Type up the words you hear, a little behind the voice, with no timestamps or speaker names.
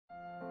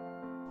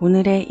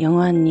오늘의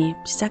영어한입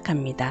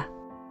시작합니다.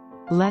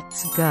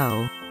 Let's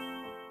go.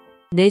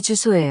 내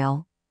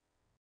주소에요.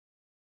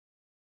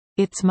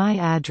 It's my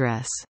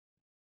address.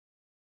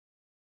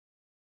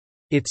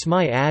 It's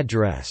my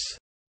address.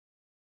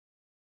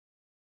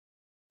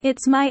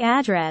 It's my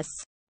address.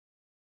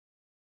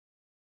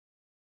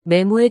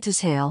 메모해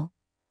두세요.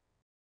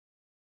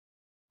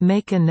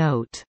 Make a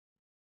note.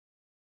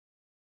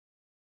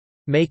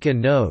 Make a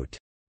note.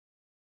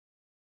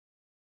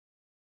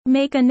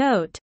 Make a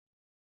note.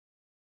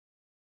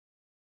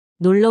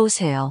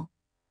 놀러오세요.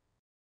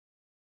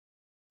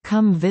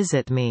 Come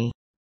visit me.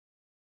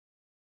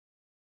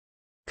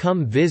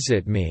 Come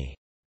visit me.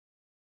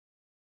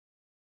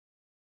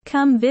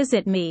 Come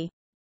visit me.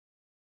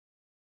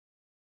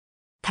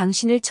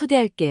 당신을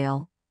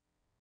초대할게요.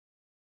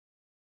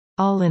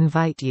 I'll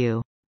invite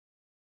you.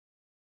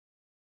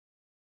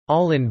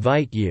 I'll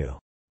invite you.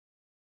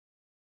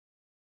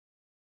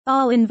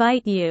 I'll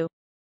invite you.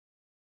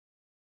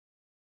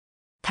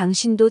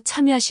 당신도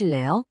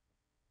참여하실래요?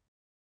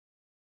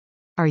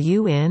 Are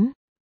you in?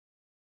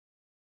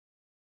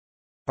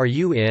 Are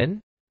you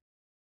in?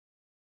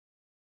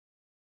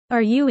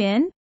 Are you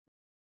in?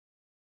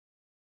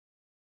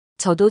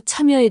 저도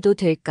참여해도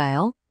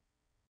될까요?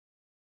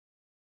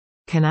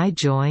 Can I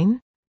join?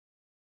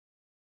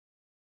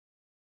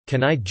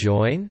 Can I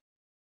join?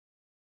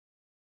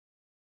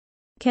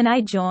 Can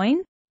I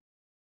join?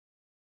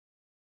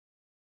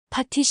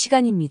 파티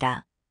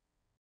시간입니다.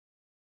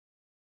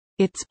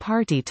 It's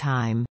party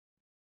time.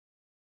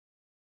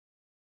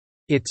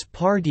 It's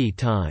party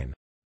time.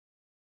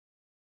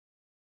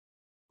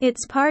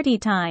 It's party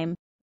time.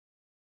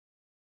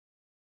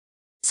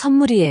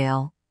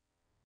 선물이에요.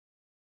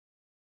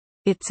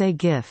 It's a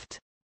gift.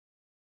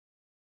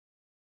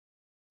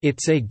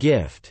 It's a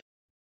gift.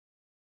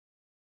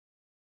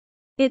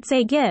 It's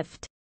a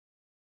gift.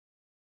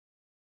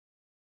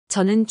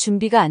 저는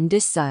준비가 안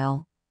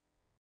됐어요.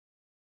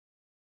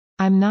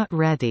 I'm not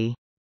ready.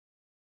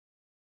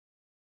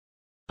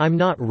 I'm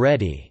not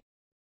ready.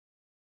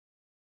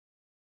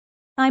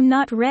 I'm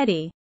not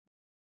ready.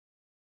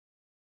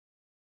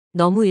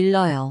 너무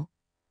일러요.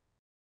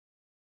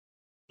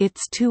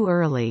 It's too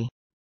early.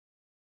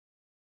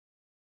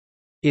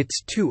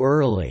 It's too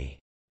early.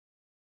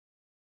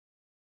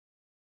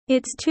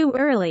 It's too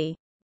early.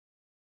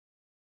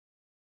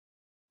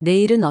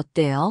 내일은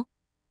어때요?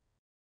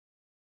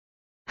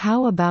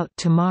 How about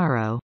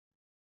tomorrow?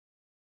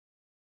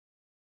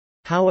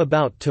 How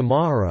about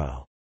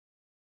tomorrow?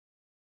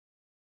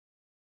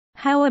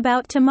 How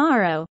about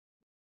tomorrow?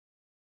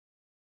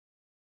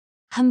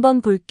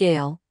 한번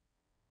볼게요.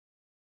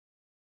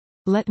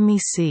 Let me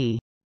see.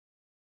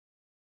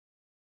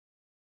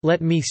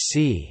 Let me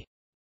see.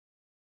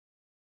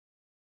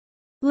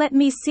 Let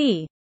me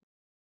see.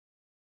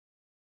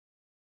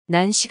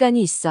 난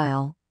시간이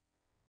있어요.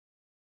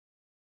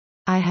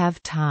 I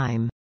have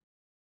time.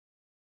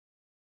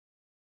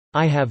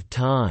 I have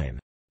time.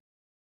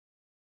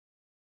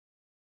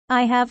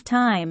 I have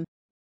time.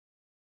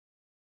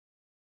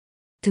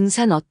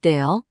 등산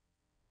어때요?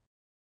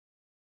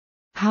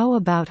 How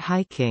about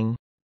hiking?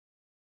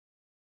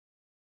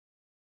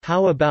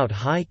 How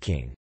about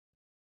hiking?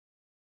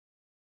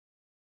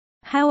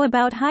 How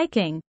about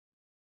hiking?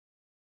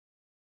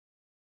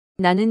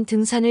 나는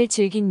등산을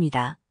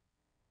즐깁니다.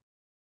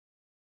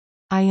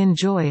 I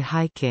enjoy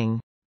hiking.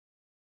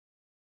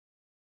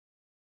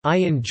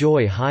 I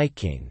enjoy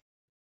hiking.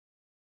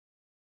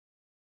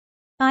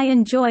 I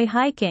enjoy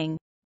hiking.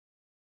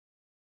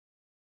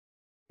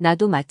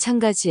 나도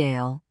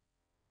마찬가지예요.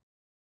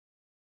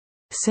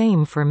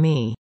 Same for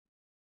me.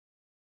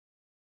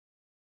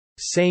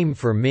 Same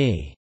for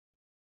me.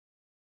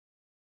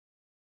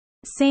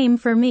 Same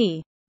for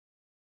me.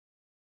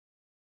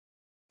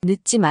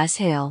 늦지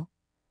마세요.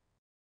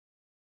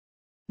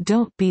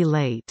 Don't be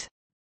late.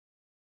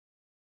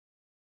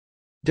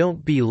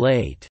 Don't be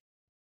late.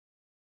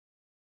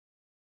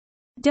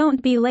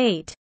 Don't be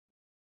late.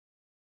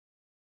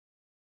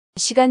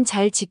 시간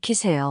잘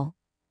지키세요.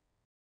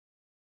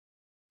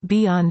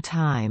 Be on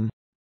time.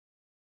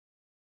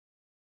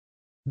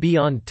 Be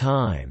on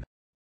time.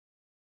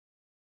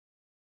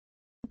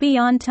 Be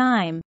on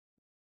time.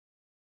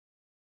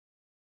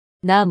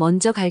 나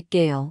먼저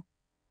갈게요.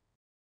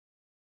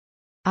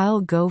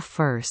 I'll go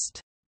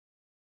first.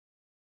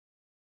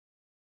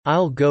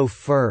 I'll go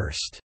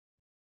first.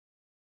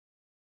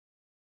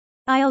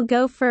 I'll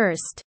go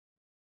first.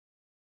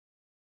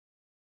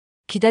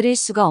 기다릴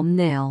수가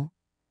없네요.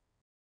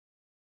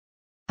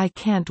 I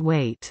can't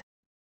wait.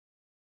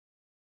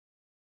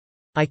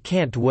 I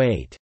can't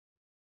wait.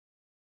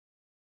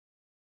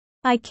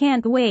 I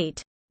can't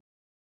wait.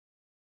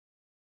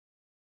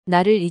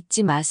 나를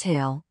잊지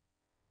마세요.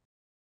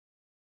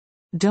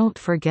 Don't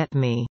forget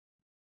me.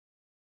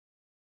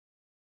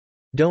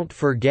 Don't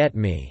forget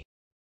me.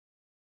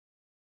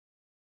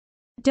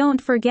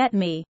 Don't forget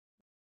me.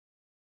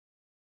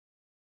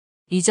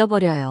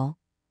 잊어버려요.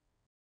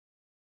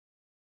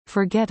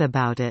 Forget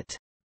about it.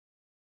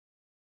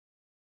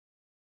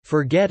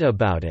 Forget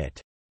about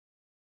it.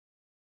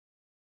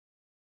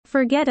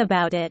 Forget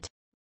about it.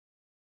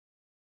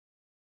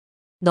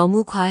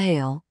 너무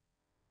과해요.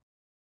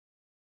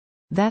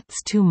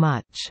 That's too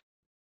much.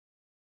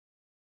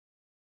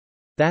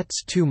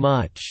 That's too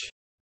much.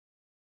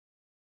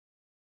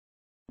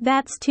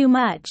 That's too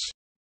much.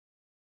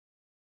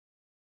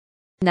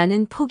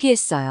 나는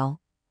포기했어요.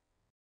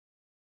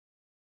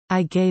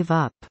 I gave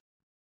up.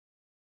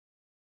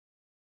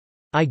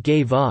 I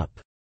gave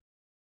up.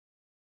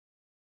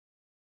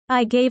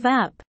 I gave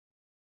up.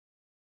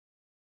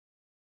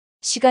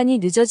 시간이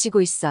늦어지고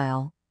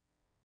있어요.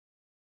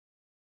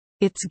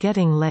 It's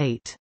getting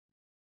late.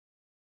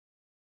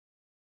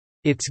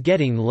 It's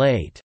getting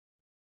late.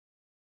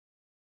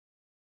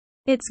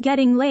 It's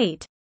getting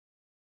late.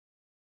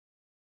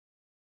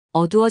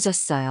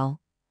 어두워졌어요.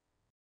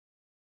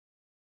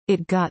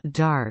 It got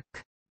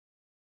dark.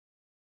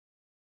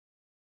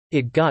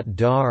 It got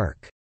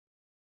dark.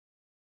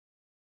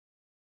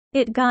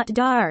 It got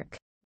dark.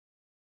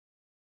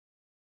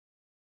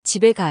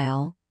 집에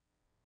가요.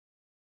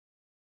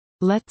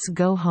 Let's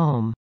go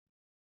home.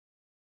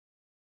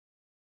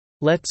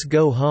 Let's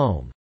go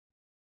home.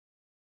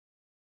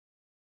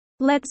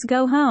 Let's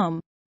go home.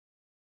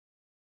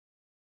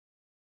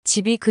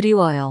 집이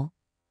그리워요.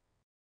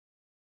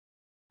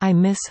 I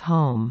miss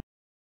home.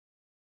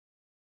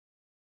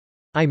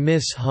 I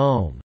miss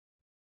home.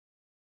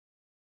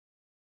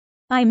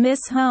 I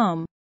miss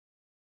home.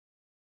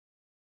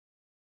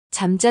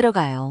 잠자러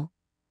가요.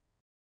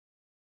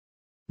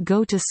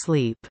 Go to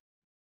sleep.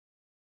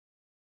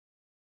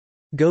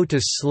 Go to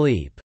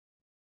sleep.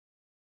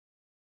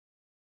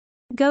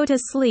 Go to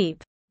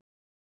sleep.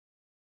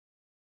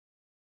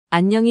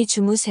 안녕히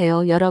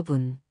주무세요,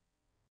 여러분.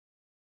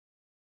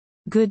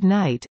 Good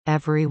night,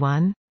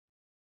 everyone.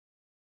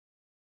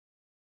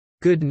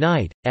 Good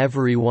night,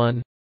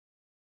 everyone.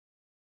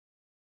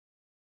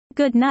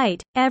 Good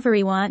night,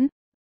 everyone.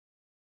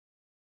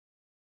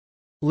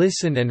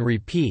 Listen and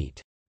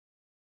repeat.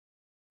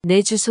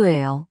 내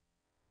주소에요.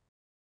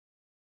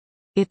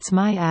 It's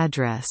my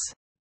address.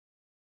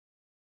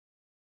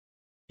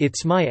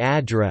 It's my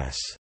address.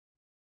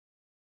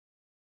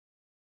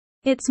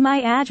 It's my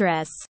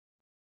address.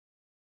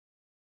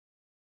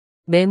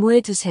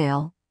 메모해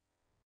두세요.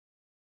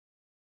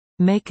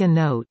 Make a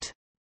note.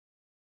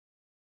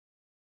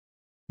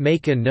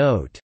 Make a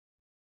note.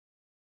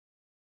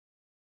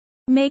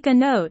 Make a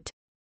note.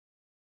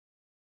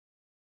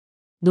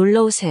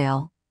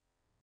 놀러오세요.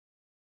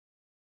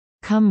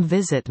 Come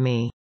visit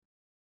me.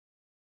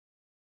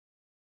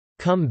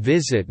 Come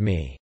visit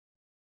me.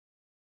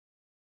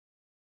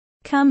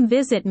 Come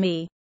visit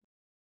me.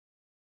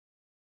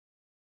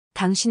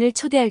 당신을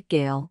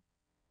초대할게요.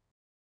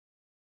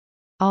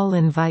 I'll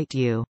invite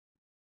you.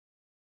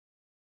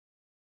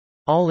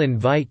 I'll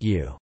invite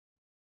you.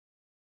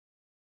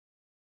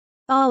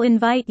 I'll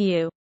invite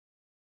you.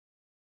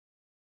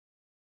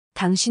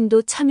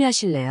 당신도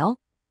참여하실래요?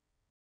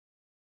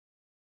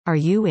 Are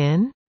you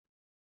in?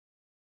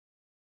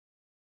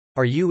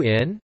 Are you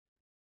in?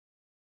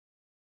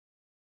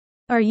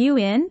 Are you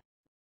in?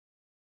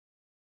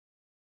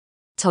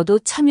 저도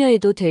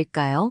참여해도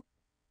될까요?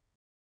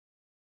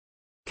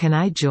 Can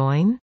I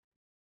join?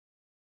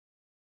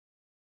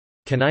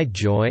 Can I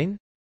join?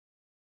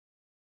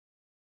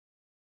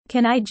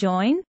 Can I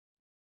join?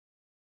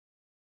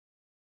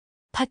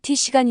 파티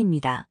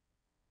시간입니다.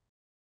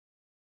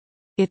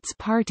 It's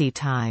party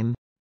time.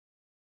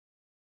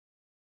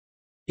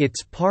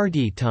 It's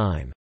party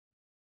time.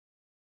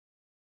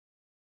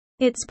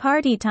 It's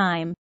party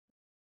time.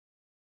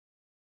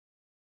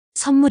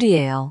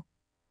 선물이에요.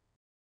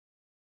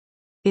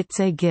 It's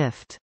a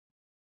gift.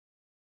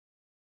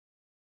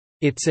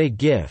 It's a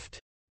gift.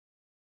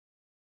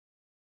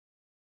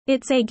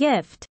 It's a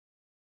gift.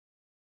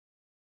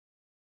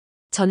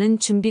 저는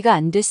준비가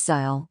안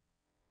됐어요.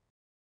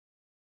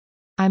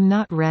 I'm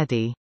not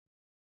ready.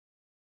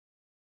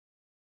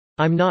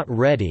 I'm not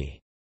ready.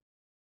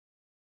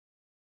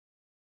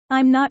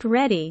 I'm not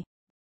ready.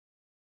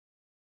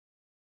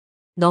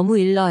 너무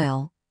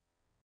일러요.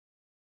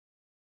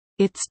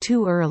 It's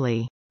too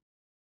early.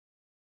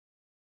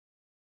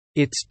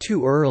 It's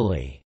too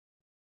early.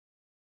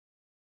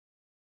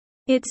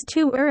 It's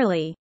too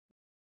early.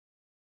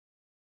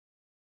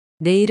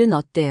 내일은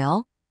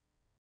어때요?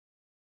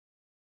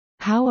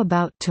 How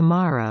about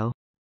tomorrow?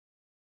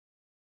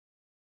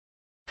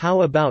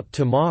 How about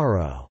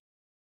tomorrow?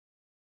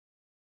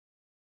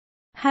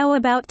 How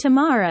about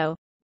tomorrow?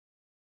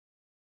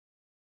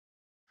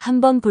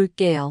 한번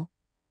볼게요.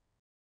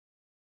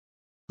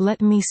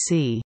 Let me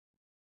see.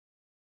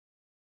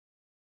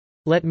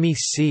 Let me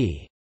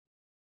see.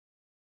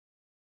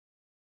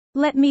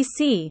 Let me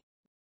see.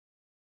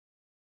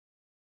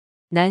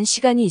 난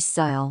시간이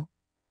있어요.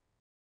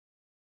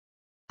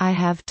 I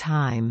have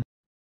time.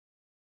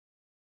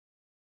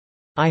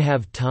 I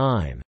have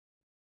time.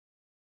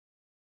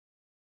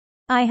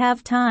 I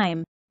have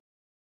time.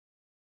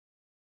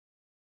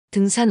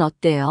 등산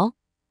어때요?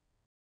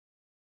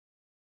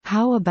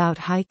 How about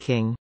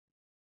hiking?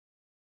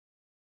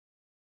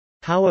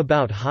 How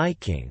about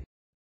hiking?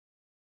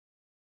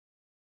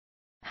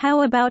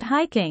 How about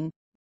hiking?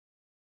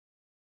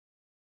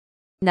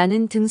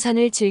 나는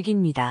등산을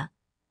즐깁니다.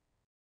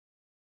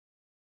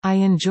 I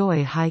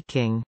enjoy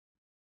hiking.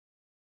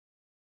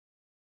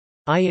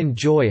 I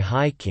enjoy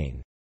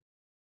hiking.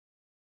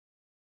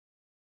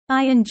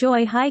 I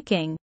enjoy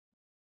hiking.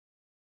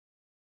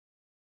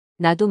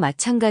 나도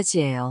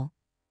마찬가지예요.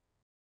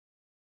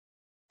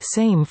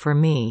 Same for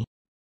me.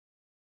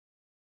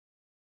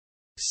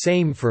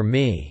 Same for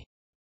me.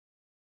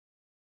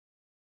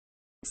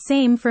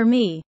 Same for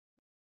me.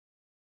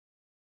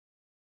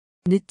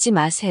 늦지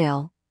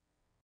마세요.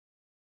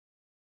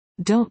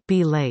 Don't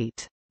be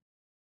late.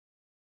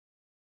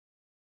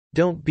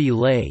 Don't be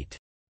late.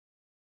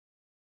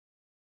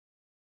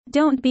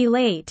 Don't be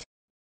late.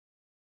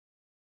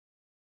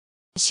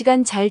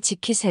 시간 잘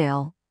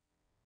지키세요.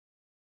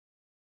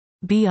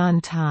 Be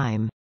on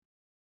time.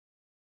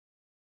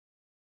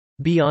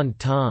 Be on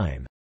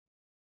time.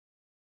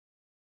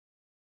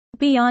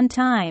 Be on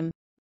time.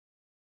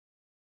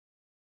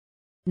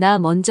 나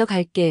먼저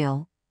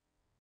갈게요.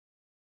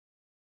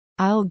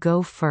 I'll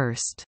go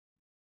first.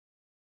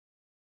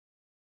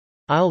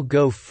 I'll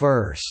go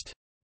first.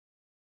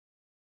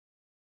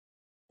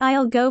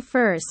 I'll go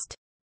first.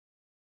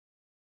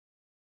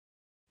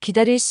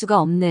 기다릴 수가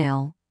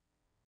없네요.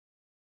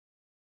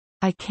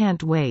 I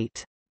can't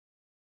wait.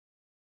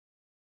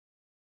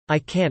 I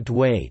can't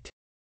wait.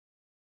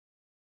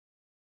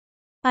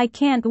 I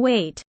can't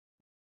wait.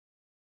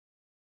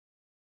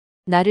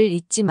 나를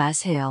잊지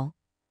마세요.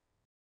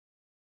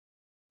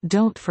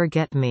 Don't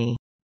forget me.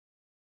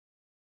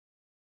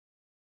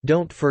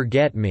 Don't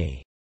forget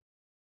me.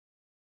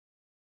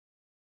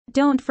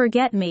 Don't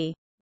forget me.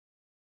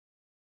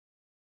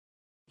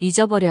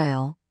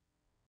 잊어버려요.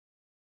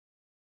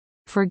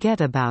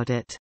 Forget about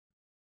it.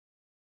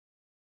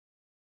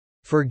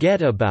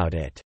 Forget about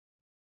it.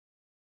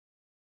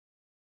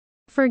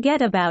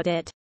 Forget about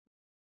it.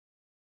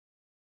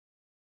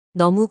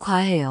 너무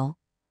과해요.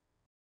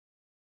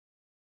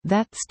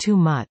 That's too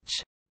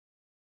much.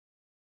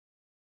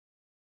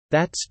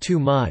 That's too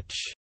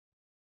much.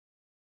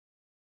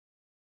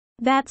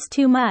 That's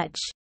too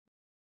much.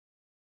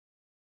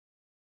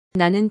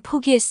 나는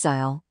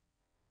포기했어요.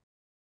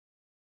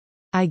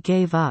 I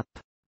gave up.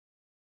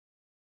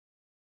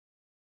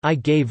 I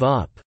gave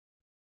up.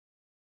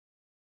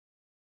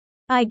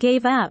 I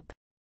gave up.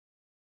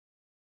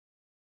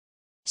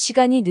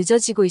 시간이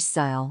늦어지고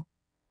있어요.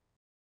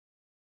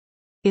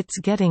 It's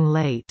getting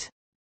late.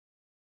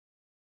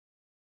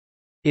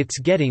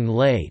 It's getting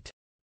late.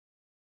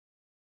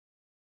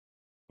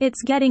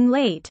 It's getting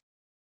late.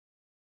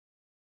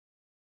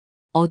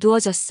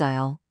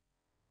 어두워졌어요.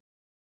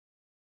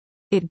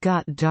 It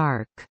got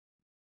dark.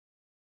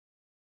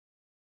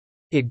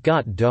 It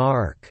got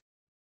dark.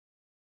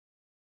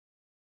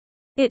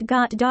 It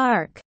got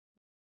dark.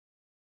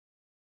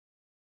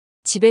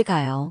 집에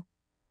가요.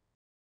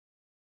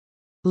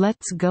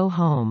 Let's go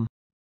home.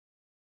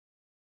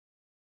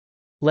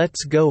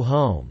 Let's go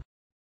home.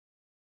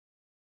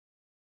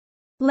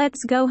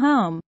 Let's go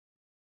home.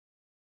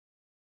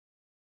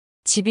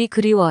 집이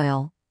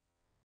그리워요.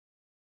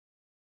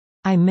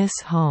 I miss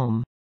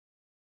home.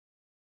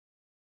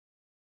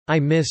 I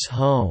miss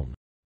home.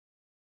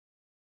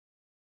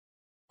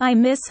 I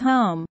miss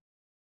home.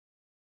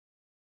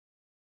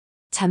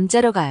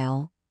 잠자러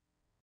가요.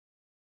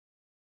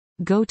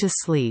 Go to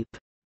sleep.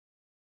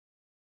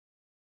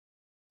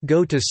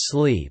 Go to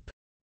sleep.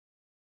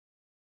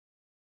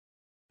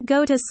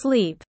 Go to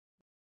sleep.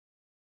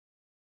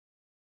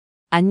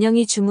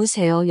 안녕히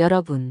주무세요,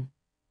 여러분.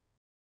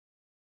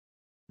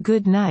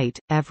 Good night,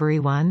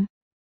 everyone.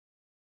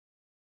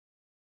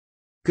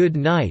 Good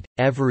night,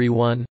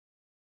 everyone.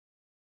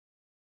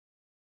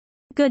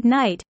 Good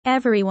night,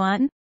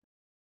 everyone.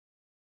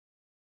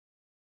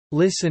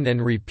 Listen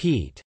and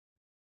repeat.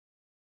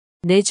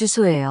 내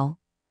주소에요.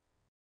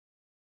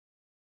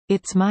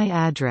 It's my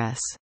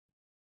address.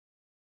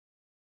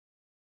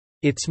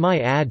 It's my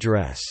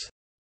address.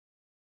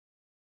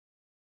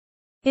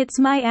 It's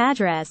my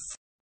address.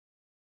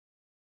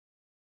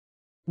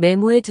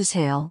 메모해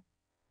두세요.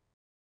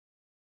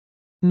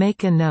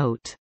 Make a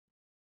note.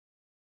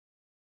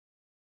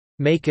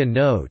 Make a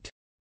note.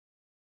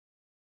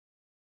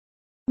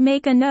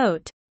 Make a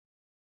note.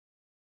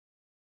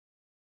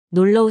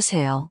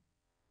 놀러오세요.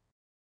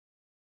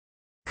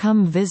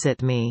 Come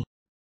visit me.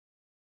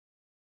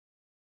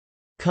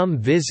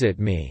 Come visit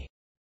me.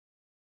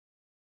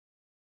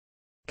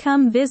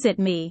 Come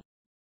visit me.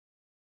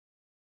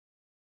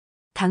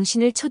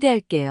 당신을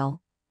초대할게요.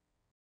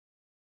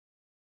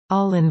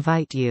 I'll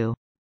invite you.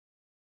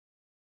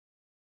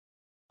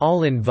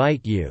 I'll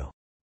invite you.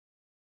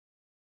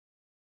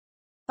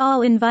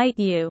 I'll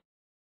invite you.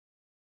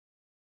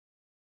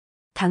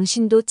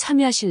 당신도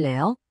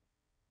참여하실래요?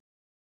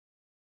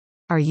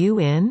 Are you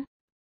in?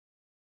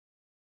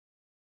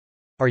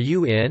 Are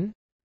you in?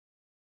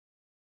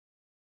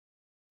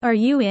 Are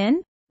you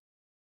in?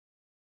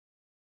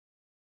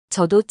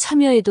 저도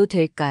참여해도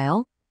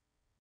될까요?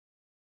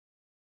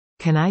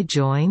 Can I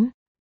join?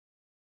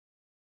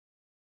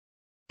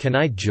 Can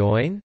I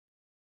join?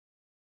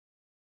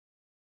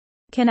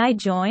 Can I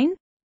join?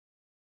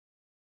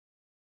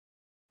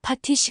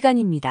 파티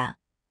시간입니다.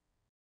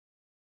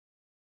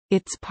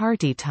 It's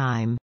party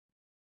time.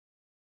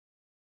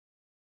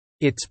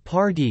 It's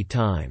party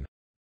time.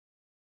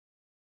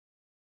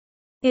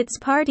 It's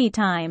party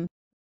time.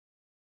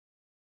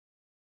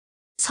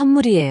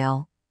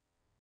 선물이에요.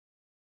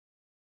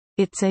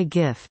 It's a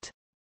gift.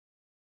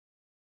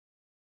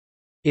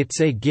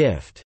 It's a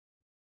gift.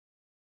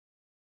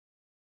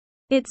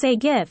 It's a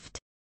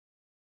gift.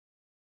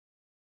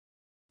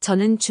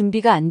 저는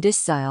준비가 안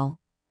됐어요.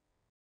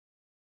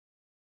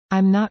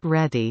 I'm not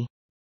ready.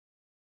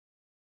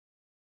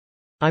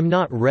 I'm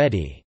not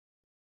ready.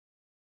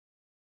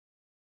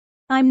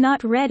 I'm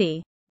not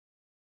ready.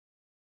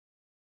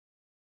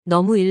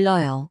 너무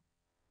일러요.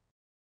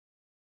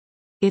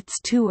 It's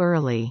too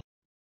early.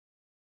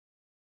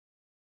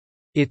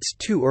 It's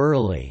too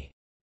early.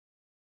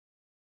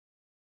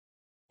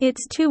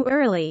 It's too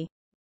early.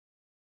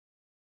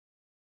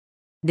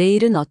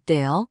 내일은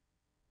어때요?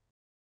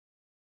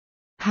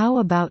 How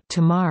about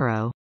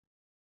tomorrow?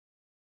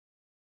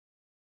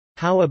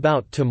 How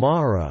about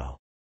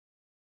tomorrow?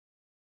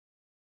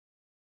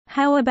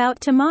 How about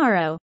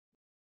tomorrow?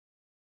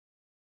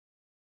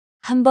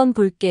 한번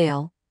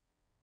볼게요.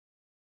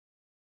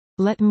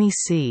 Let me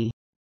see.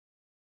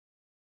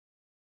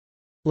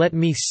 Let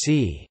me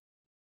see.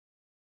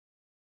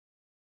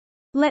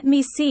 Let me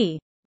see.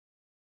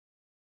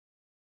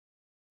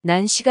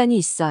 난 시간이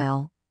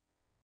있어요.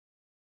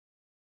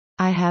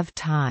 I have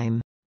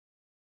time.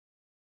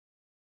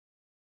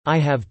 I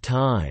have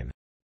time.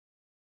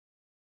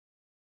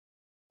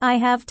 I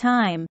have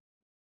time.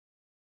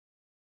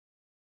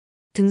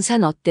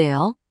 등산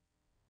어때요?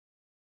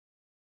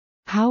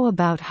 How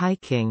about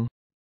hiking?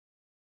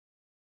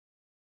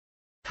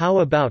 How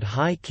about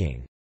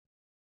hiking?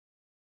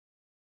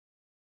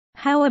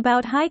 How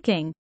about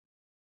hiking?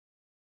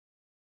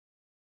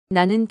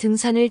 나는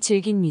등산을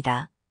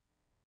즐깁니다.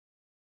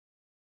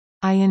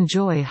 I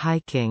enjoy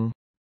hiking.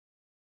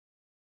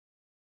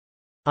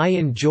 I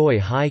enjoy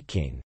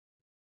hiking.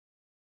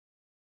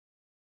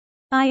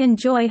 I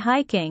enjoy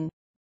hiking.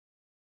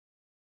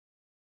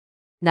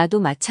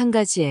 나도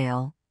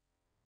마찬가지예요.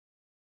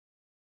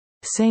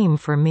 Same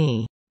for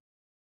me.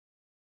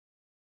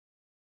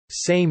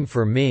 Same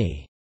for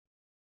me.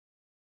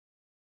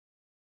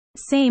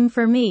 Same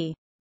for me.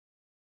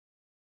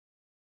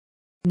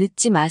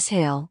 늦지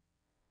마세요.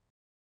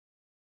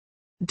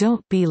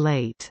 Don't be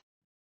late.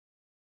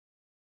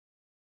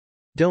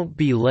 Don't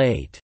be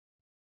late.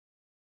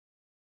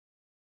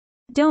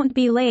 Don't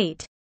be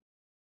late.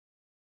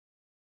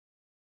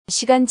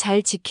 시간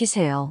잘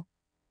지키세요.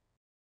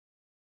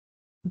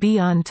 Be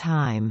on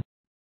time.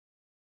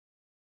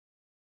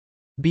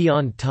 Be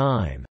on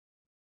time.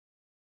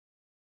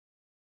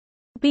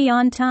 Be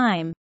on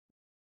time.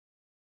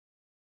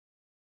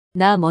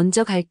 나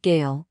먼저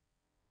갈게요.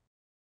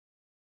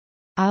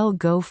 I'll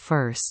go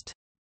first.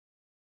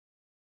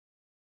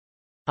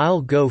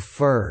 I'll go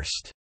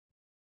first.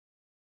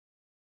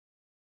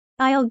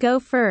 I'll go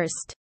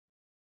first.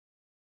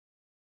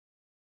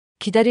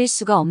 기다릴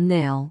수가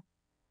없네요.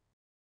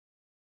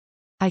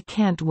 I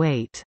can't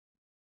wait.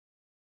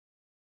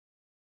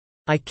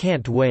 I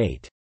can't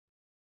wait.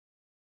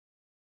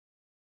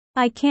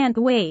 I can't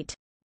wait.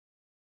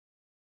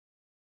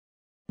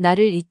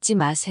 나를 잊지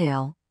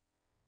마세요.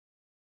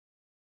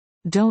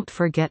 Don't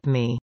forget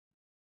me.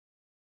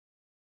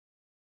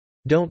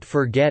 Don't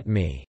forget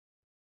me.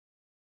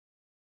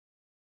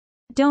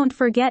 Don't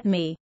forget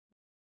me.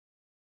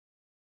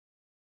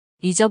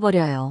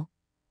 잊어버려요.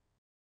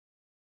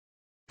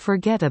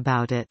 Forget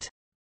about it.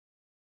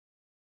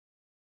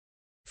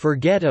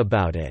 Forget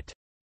about it.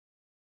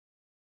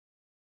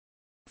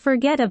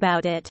 Forget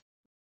about it.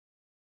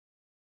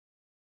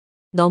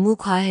 너무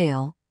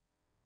과해요.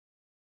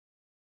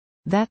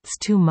 That's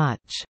too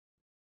much.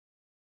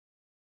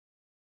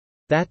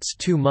 That's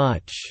too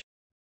much.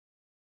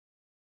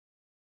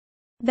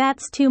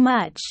 That's too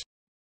much.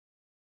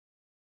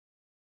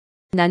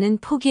 나는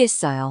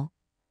포기했어요.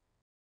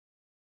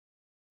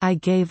 I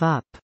gave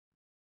up.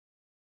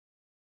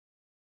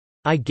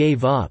 I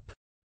gave up.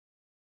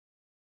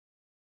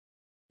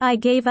 I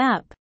gave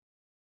up.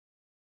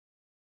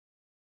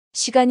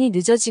 시간이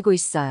늦어지고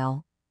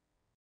있어요.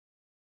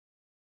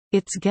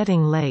 It's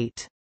getting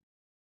late.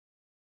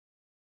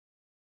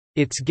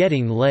 It's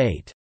getting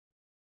late.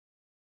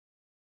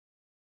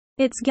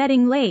 It's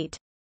getting late.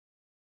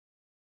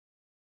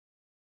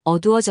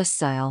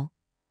 어두워졌어요.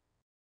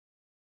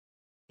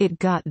 It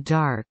got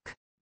dark.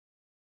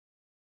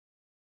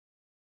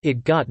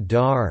 It got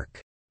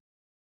dark.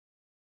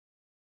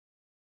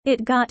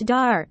 It got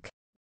dark.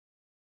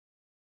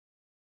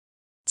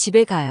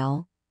 집에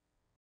가요.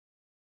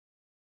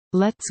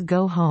 Let's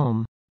go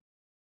home.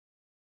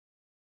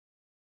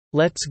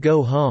 Let's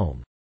go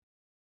home.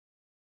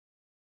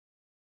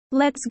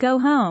 Let's go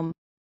home.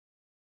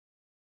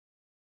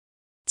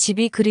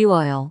 집이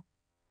그리워요.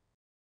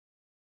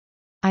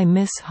 I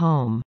miss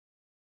home.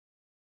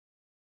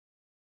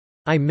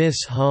 I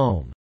miss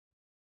home.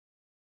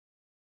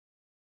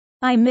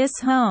 I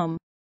miss home.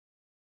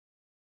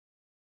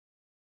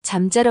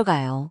 잠자러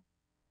가요.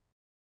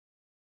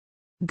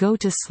 Go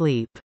to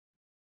sleep.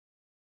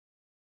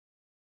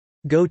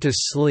 Go to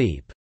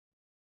sleep.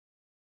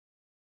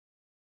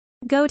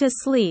 Go to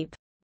sleep.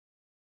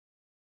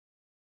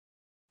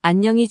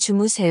 안녕히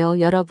주무세요,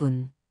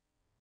 여러분.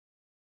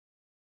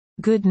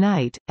 Good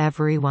night,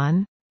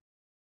 everyone.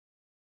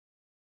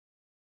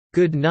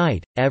 Good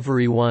night,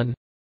 everyone.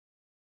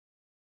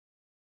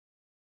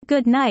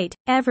 Good night,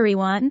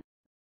 everyone.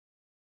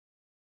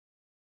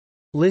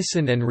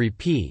 Listen and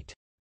repeat.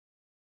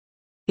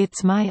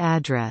 It's my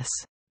address.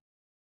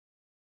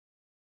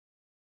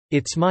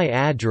 It's my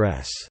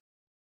address.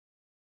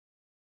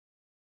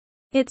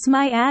 It's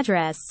my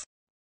address.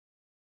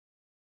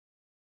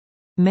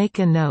 Make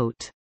a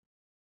note.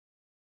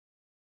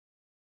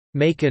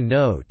 Make a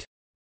note.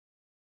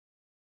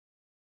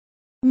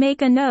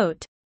 Make a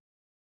note.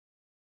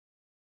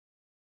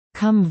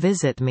 Come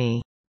visit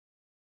me.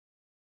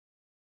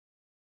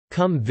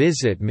 Come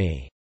visit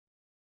me.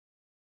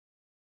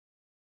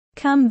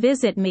 Come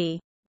visit me.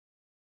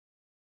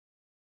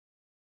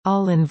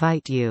 I'll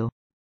invite you.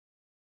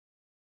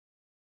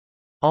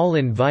 I'll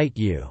invite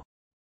you.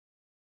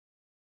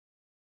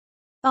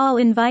 I'll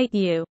invite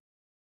you.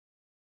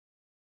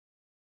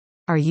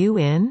 Are you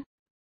in?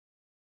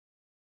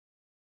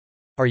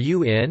 Are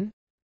you in?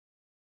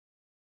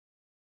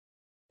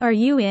 Are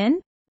you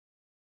in?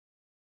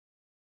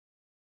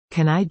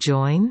 Can I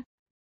join?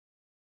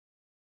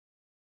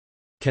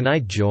 Can I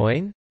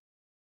join?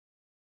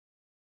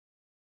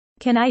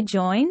 Can I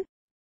join?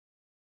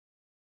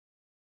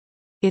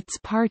 It's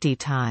party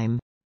time.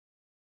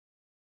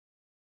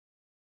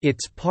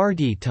 It's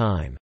party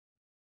time.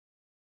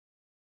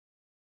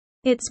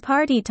 It's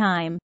party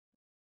time.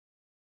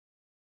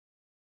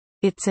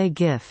 It's a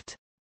gift.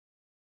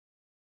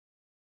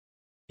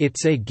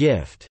 It's a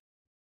gift.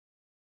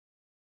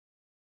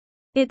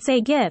 It's a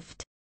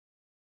gift.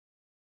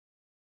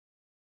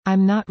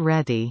 I'm not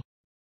ready.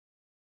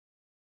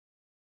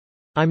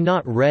 I'm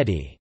not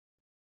ready.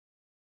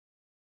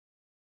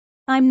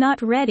 I'm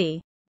not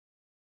ready.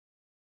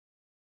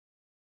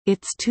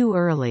 It's too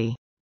early.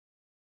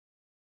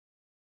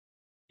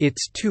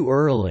 It's too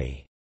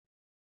early.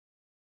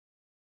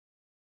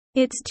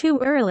 It's too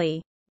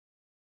early.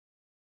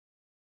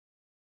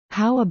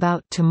 How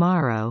about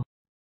tomorrow?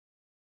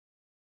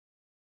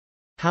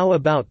 How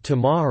about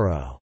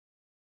tomorrow?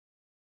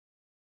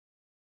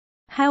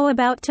 How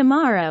about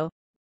tomorrow?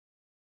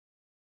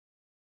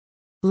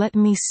 Let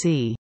me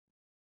see.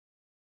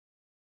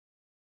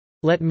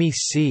 Let me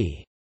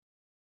see.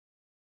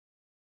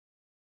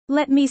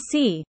 Let me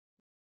see.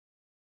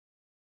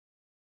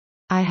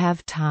 I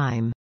have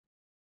time.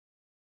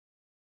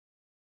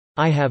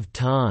 I have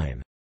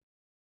time.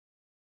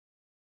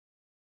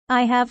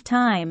 I have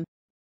time.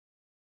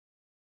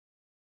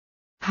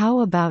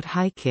 How about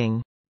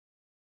hiking?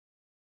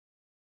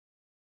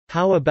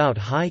 How about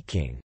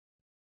hiking?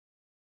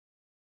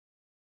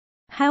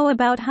 How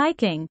about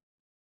hiking?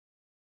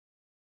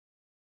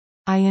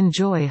 I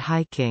enjoy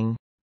hiking.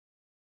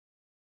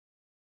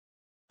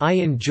 I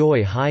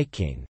enjoy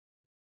hiking.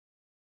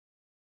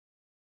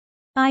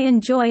 I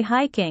enjoy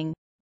hiking.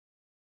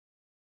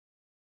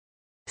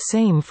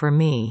 Same for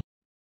me.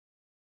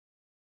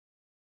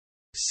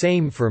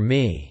 Same for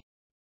me.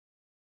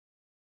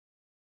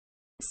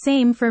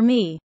 Same for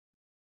me.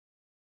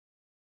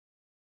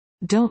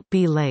 Don't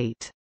be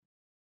late.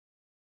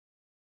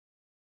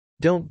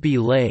 Don't be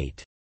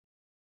late.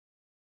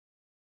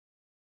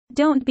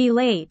 Don't be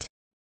late.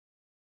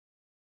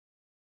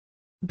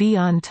 Be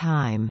on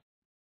time.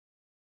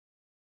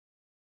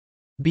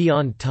 Be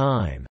on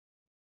time.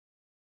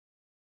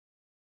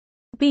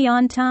 Be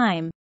on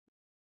time.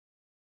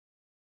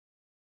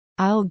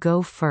 I'll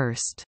go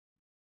first.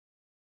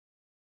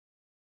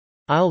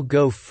 I'll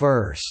go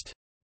first.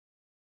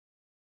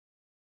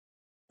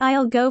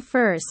 I'll go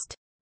first.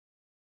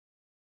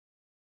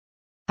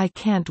 I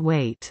can't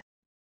wait.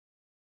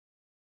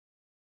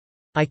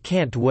 I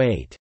can't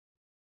wait.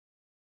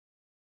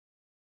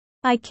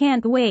 I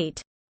can't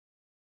wait.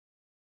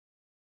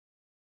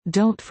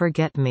 Don't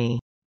forget me.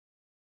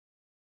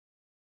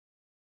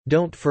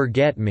 Don't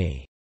forget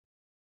me.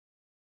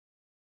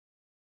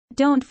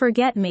 Don't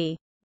forget me.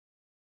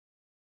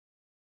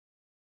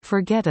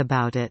 Forget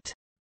about it.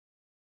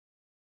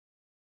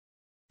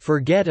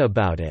 Forget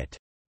about it.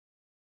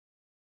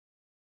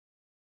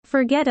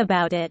 Forget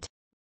about it.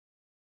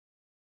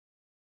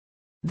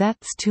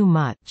 That's too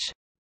much.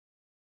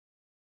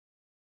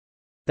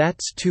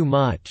 That's too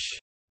much.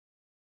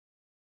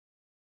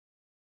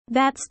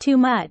 That's too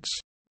much.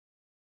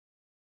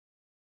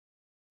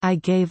 I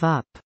gave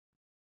up.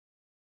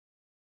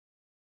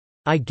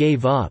 I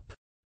gave up.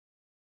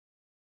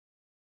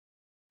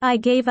 I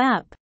gave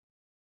up.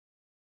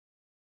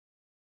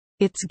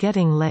 It's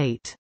getting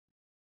late.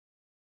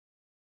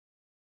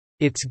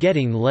 It's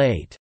getting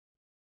late.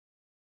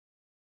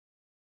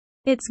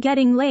 It's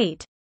getting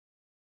late.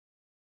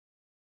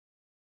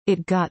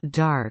 It got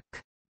dark.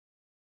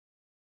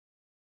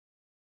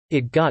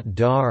 It got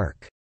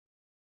dark.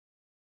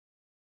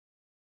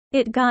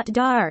 It got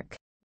dark.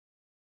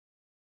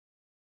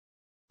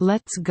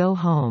 Let's go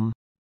home.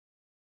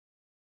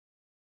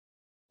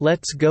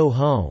 Let's go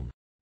home.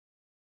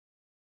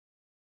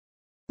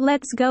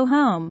 Let's go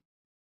home.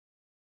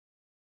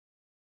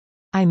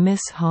 I miss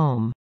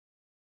home.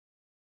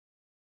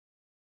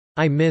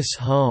 I miss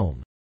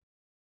home.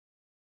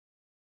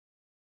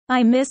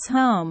 I miss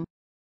home.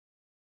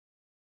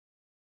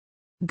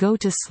 Go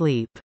to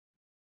sleep.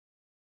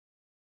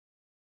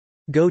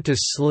 Go to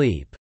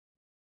sleep.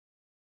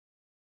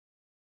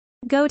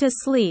 Go to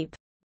sleep.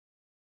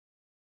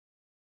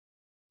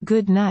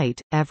 Good night,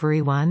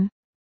 everyone.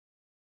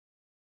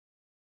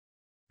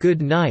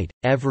 Good night,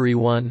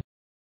 everyone.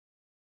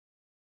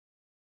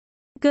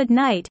 Good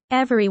night,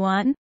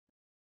 everyone.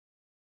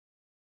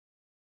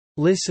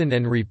 Listen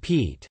and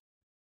repeat.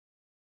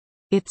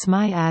 It's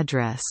my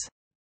address.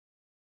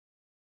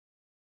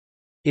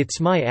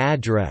 It's my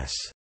address.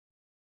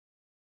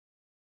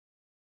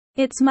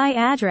 It's my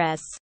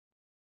address.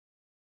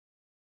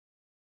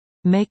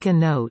 Make a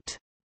note.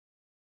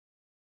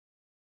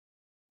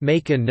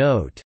 Make a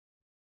note.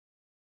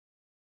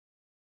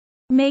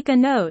 Make a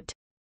note.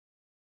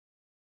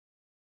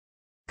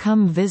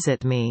 Come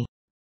visit me.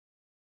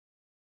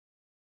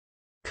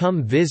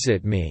 Come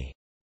visit me.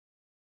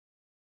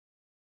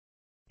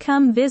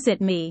 Come visit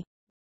me.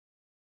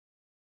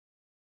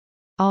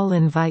 I'll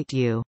invite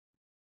you.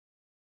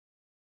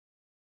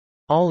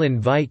 I'll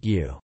invite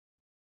you.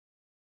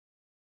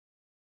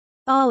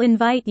 I'll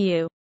invite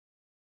you.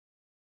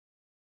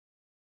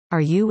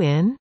 Are you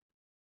in?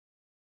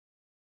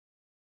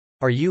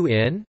 Are you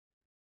in?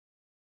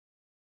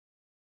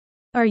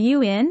 Are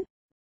you in?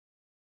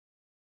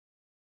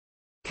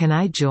 Can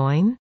I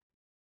join?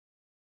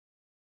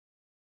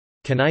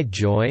 Can I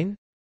join?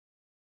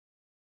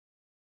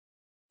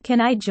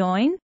 Can I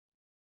join?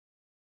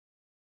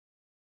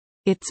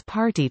 It's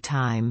party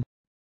time.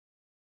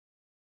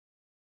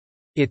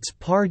 It's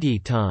party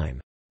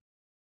time.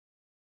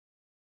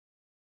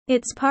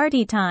 It's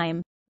party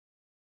time.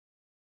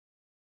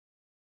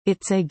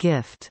 It's a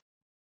gift.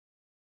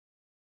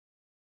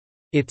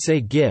 It's a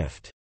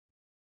gift.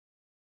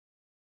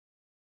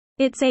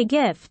 It's a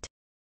gift.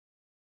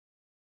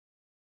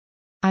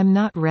 I'm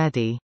not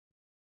ready.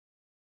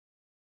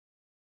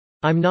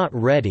 I'm not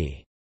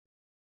ready.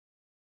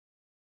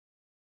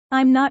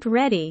 I'm not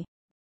ready.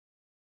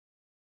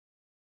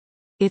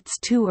 It's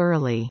too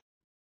early.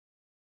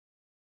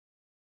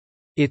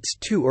 It's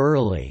too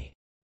early.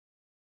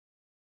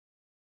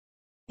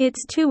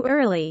 It's too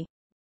early.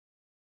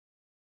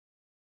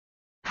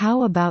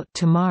 How about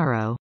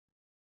tomorrow?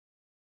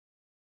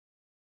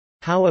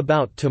 How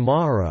about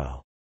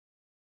tomorrow?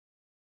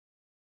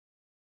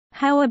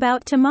 How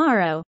about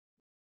tomorrow?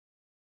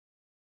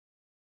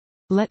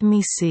 Let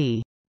me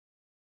see.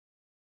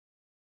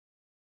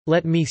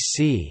 Let me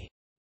see.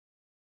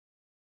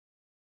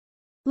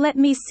 Let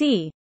me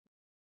see.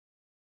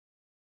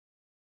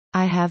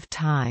 I have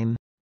time.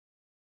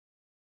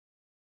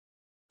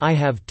 I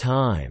have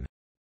time.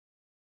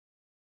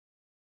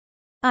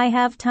 I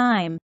have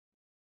time.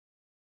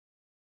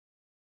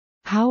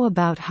 How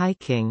about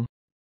hiking?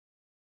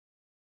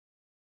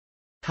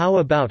 How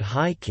about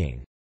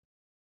hiking?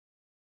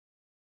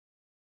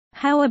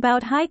 How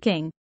about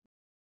hiking?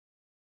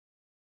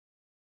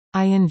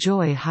 I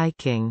enjoy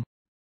hiking.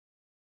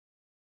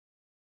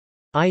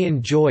 I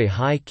enjoy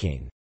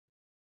hiking.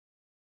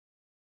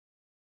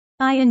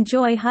 I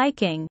enjoy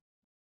hiking.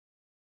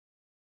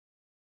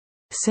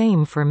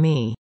 Same for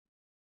me.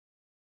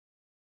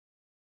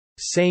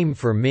 Same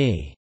for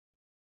me.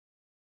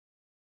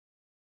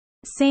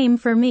 Same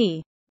for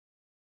me.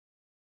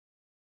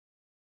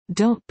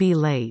 Don't be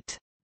late.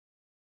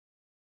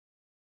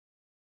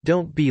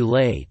 Don't be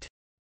late.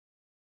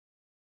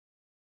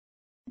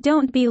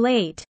 Don't be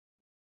late.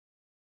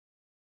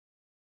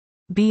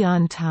 Be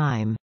on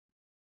time.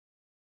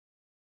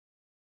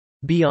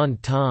 Be on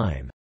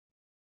time.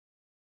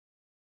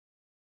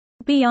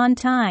 Be on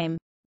time.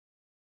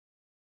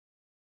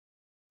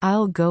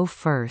 I'll go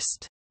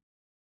first.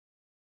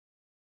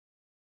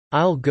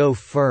 I'll go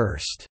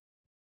first.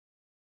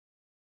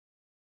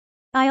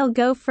 I'll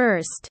go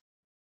first.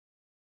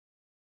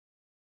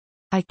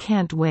 I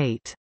can't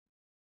wait.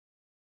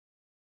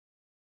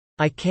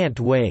 I can't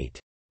wait.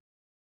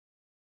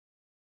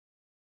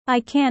 I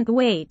can't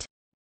wait.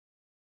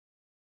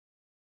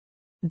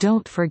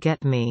 Don't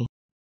forget me.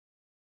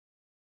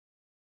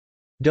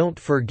 Don't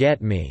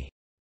forget me.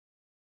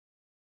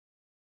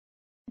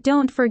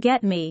 Don't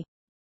forget me.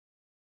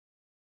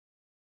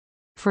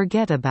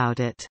 Forget about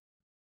it.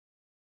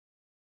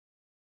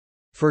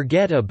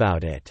 Forget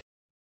about it.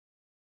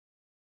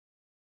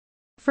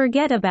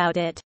 Forget about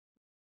it.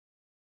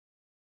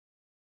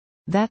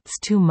 That's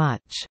too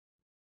much.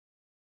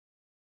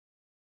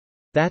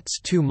 That's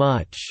too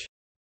much.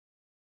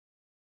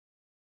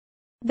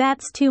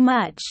 That's too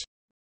much.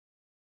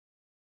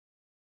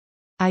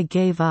 I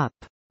gave up.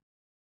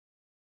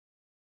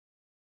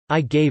 I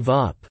gave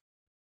up.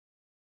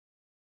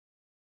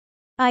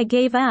 I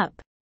gave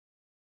up.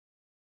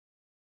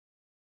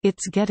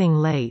 It's getting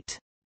late.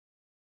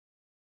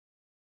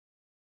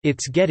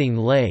 It's getting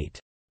late.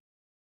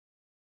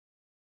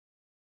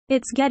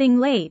 It's getting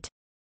late.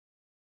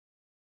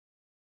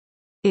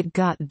 It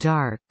got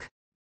dark.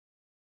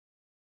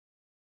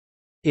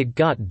 It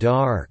got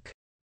dark.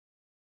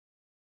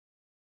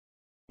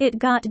 It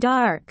got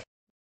dark.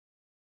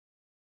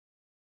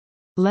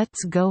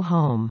 Let's go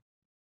home.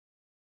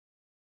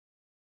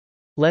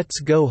 Let's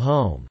go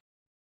home.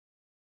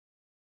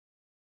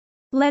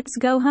 Let's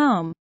go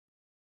home.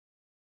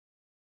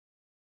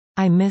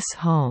 I miss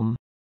home.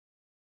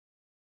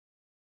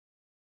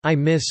 I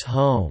miss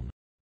home.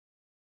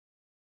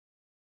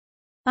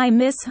 I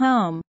miss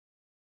home.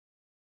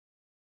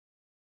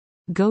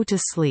 Go to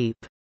sleep.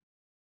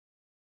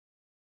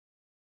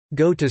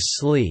 Go to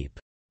sleep.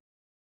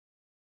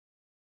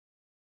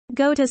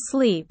 Go to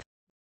sleep.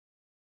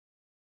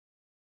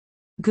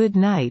 Good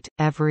night,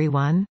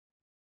 everyone.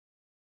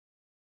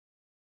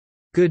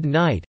 Good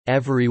night,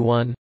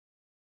 everyone.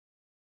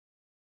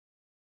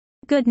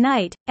 Good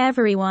night,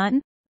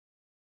 everyone.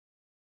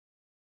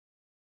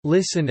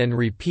 Listen and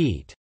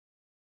repeat.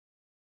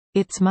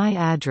 It's my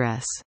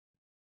address.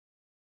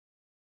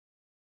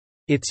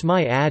 It's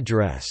my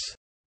address.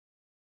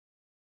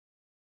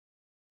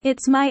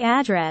 It's my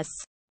address.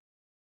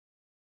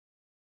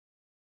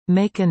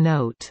 Make a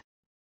note.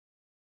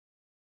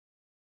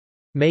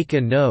 Make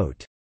a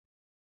note.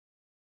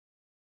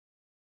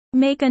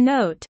 Make a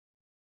note.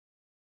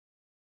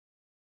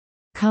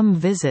 Come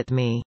visit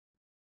me.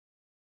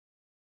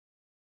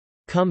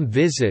 Come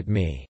visit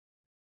me.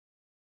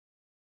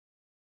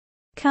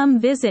 Come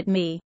visit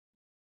me.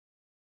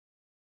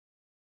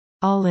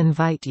 I'll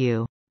invite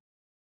you.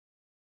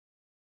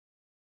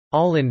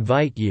 I'll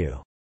invite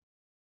you.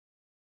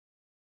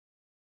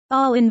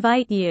 I'll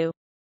invite you.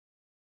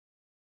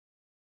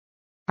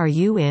 Are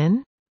you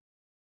in?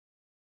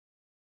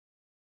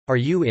 Are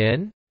you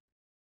in?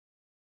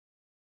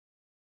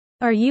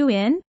 Are you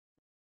in?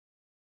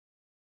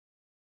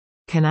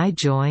 Can I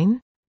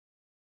join?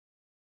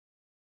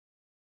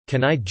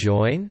 Can I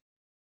join?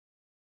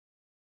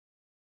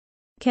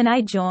 Can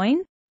I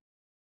join?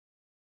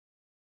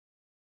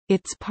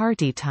 It's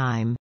party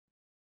time.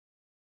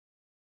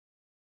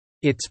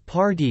 It's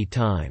party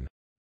time.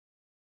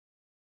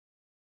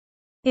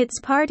 It's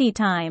party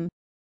time.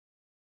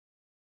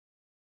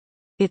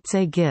 It's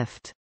a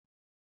gift.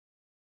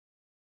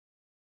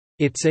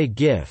 It's a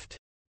gift.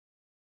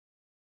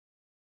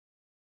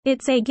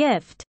 It's a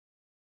gift.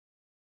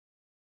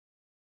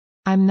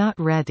 I'm not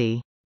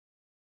ready.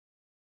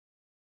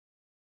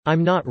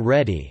 I'm not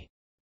ready.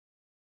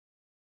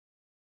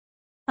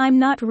 I'm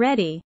not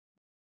ready.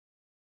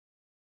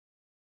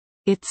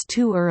 It's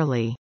too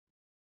early.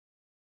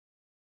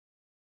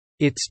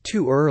 It's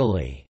too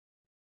early.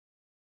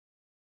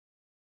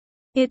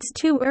 It's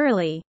too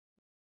early.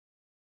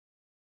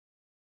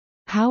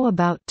 How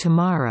about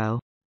tomorrow?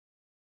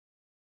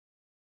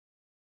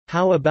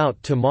 How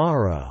about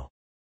tomorrow?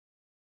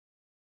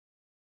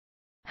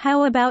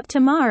 How about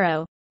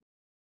tomorrow?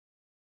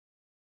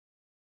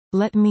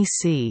 Let me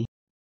see.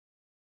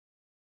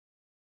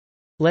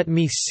 Let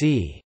me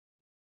see.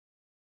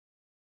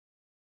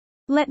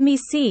 Let me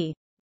see.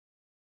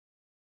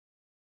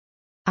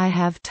 I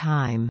have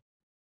time.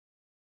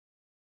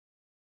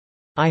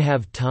 I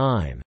have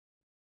time.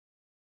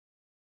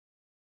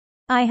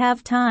 I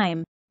have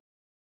time.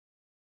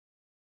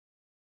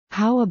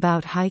 How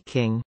about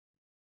hiking?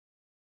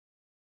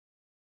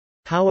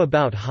 How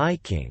about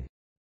hiking?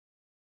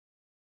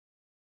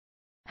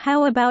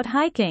 How about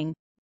hiking?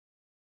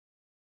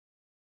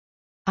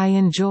 I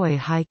enjoy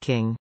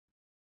hiking.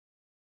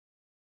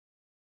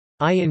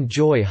 I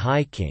enjoy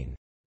hiking.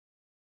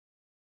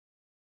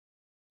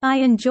 I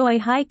enjoy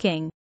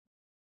hiking.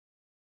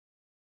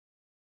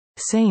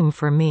 Same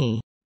for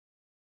me.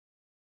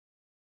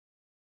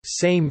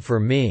 Same for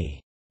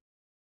me.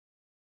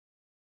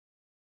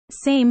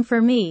 Same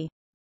for me.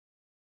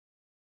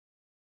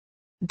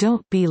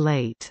 Don't be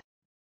late.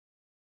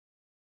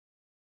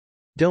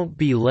 Don't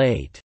be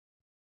late.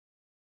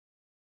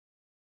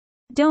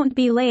 Don't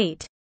be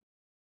late.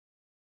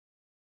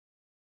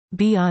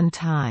 Be on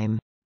time.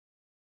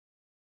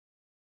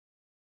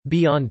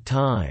 Be on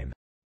time.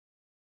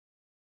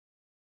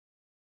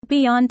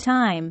 Be on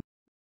time.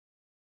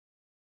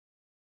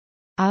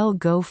 I'll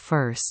go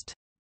first.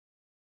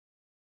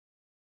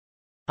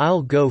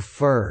 I'll go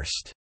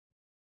first.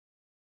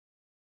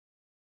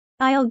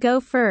 I'll go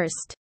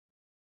first.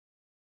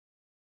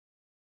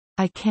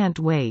 I can't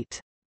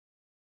wait.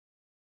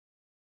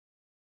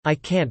 I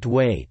can't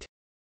wait.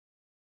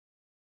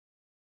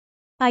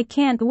 I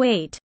can't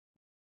wait.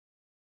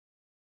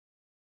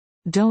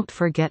 Don't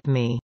forget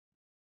me.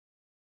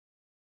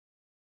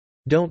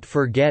 Don't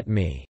forget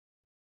me.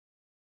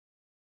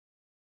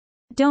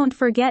 Don't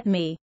forget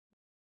me.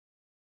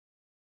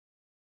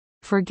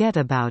 Forget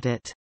about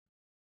it.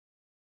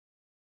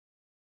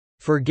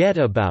 Forget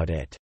about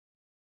it.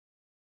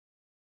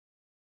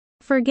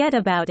 Forget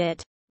about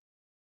it.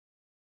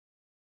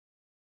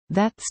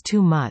 That's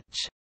too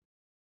much.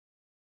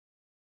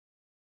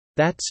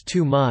 That's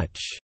too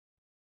much.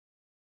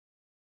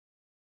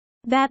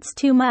 That's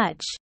too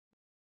much.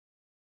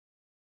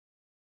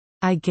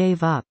 I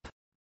gave up.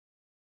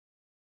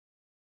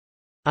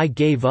 I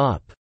gave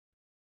up.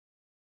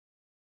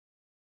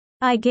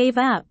 I gave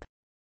up.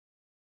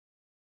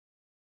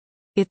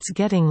 It's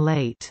getting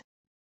late.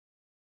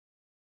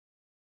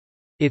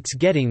 It's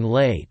getting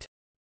late.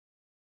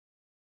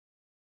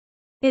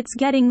 It's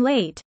getting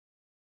late.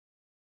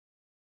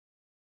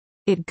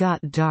 It got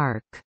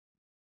dark.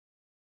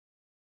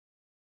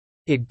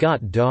 It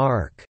got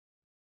dark.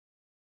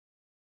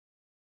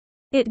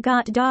 It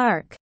got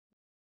dark.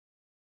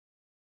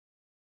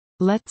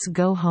 Let's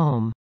go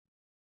home.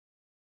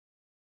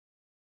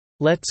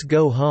 Let's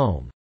go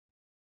home.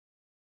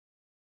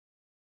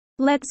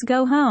 Let's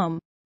go home.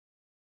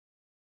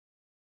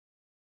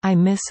 I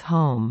miss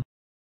home.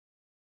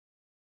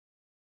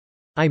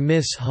 I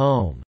miss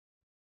home.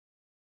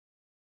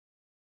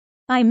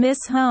 I miss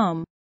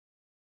home.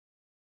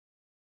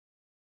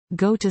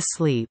 Go to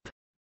sleep.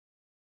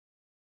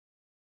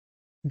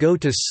 Go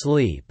to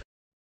sleep.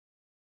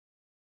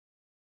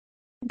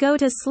 Go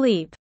to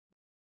sleep.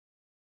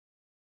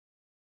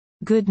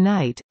 Good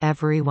night,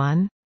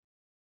 everyone.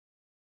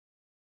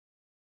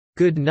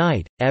 Good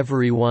night,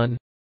 everyone.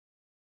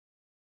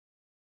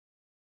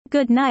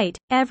 Good night,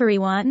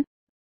 everyone.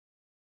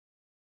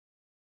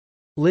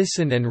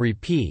 Listen and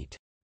repeat.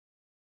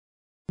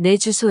 내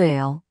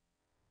주소에요.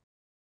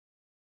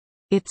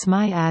 It's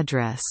my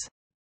address.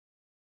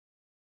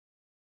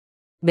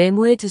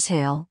 메모해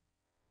두세요.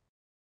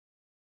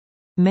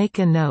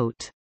 Make a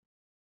note.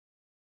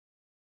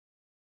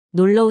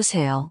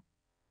 놀러오세요.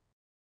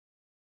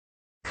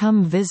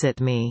 Come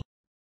visit me.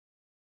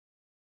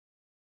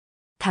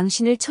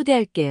 당신을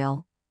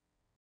초대할게요.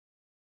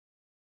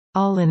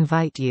 I'll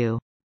invite you.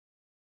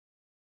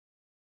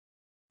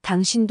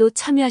 당신도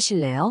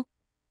참여하실래요?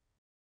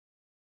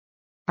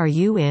 Are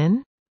you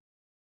in?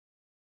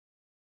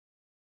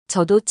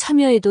 저도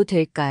참여해도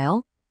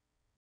될까요?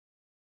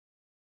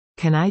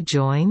 Can I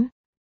join?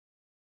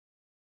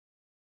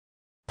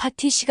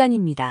 파티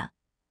시간입니다.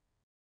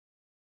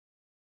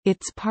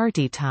 It's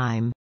party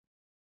time.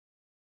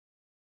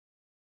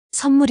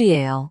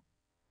 선물이에요.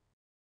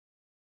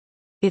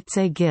 It's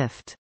a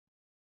gift.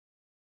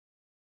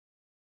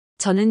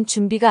 저는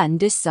준비가 안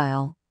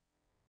됐어요.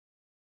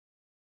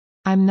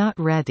 I'm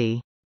not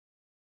ready.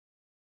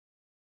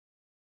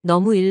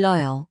 너무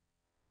일러요.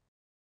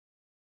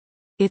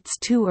 It's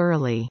too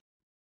early.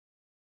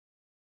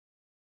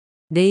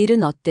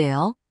 내일은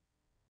어때요?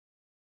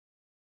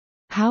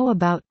 How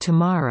about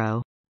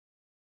tomorrow?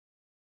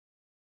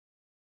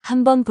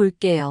 한번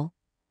볼게요.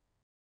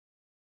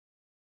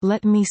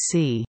 Let me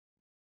see.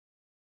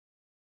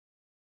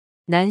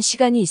 난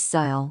시간이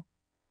있어요.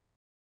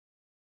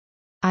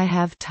 I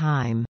have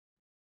time.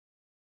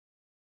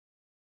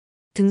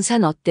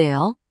 등산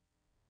어때요?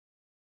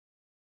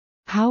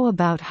 How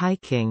about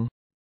hiking?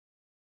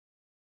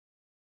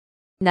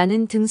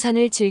 나는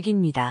등산을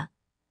즐깁니다.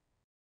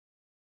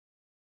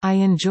 I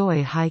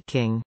enjoy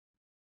hiking.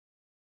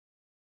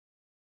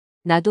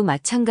 나도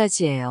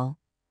마찬가지예요.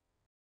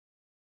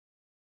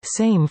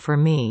 Same for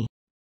me.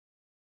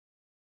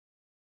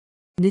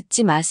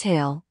 늦지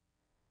마세요.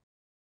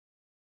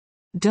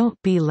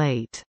 Don't be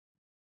late.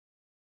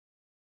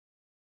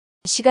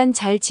 시간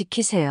잘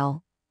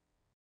지키세요.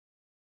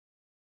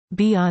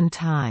 Be on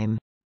time.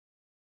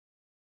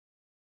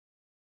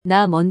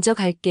 나 먼저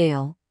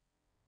갈게요.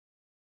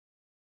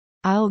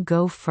 I'll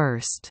go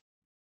first.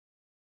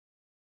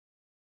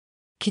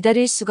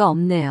 기다릴 수가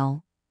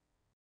없네요.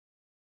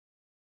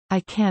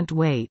 I can't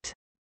wait.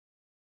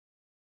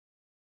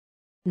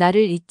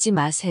 나를 잊지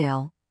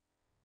마세요.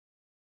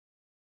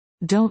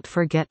 Don't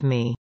forget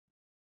me.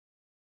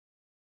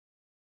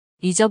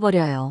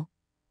 잊어버려요.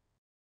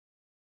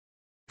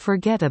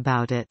 Forget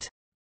about it.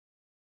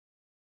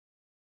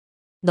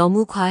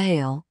 너무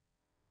과해요.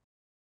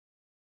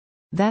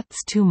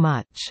 That's too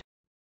much.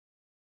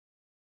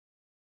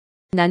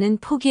 나는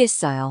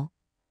포기했어요.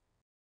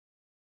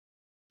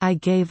 I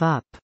gave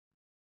up.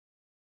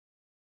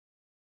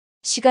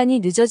 시간이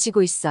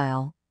늦어지고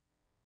있어요.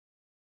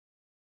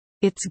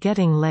 It's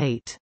getting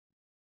late.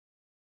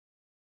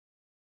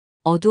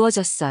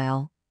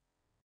 어두워졌어요.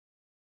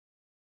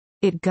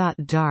 It got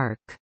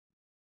dark.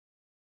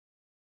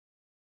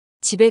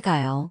 집에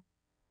가요.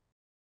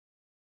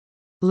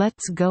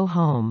 Let's go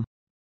home.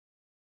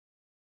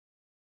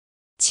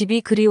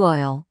 집이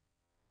그리워요.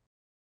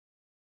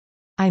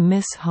 I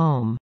miss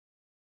home.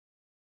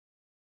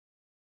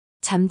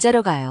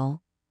 잠자러 가요.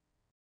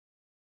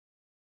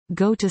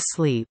 Go to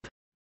sleep.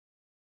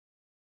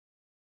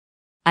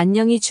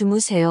 안녕히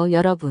주무세요,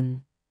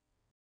 여러분.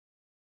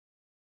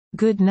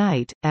 Good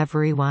night,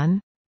 everyone.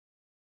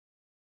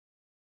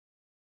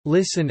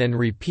 Listen and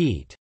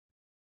repeat.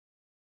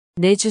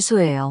 내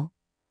주소에요.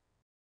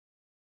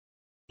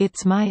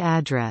 It's my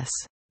address.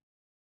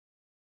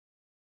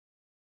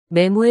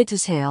 메모해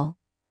두세요.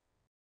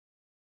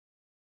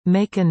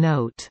 Make a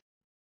note.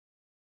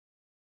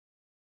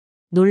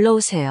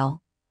 놀러오세요.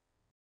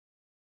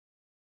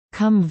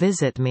 Come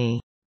visit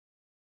me.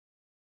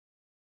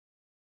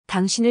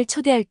 당신을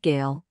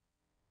초대할게요.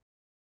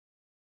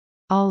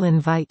 I'll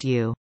invite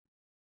you.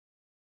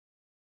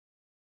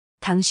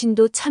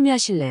 당신도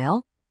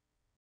참여하실래요?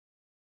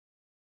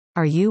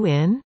 Are you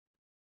in?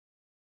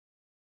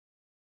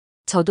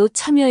 저도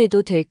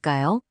참여해도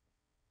될까요?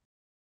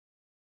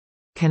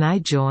 Can I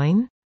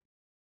join?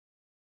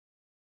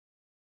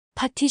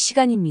 파티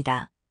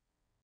시간입니다.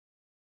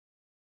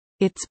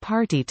 It's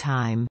party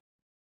time.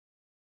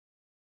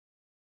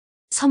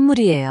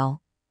 선물이에요.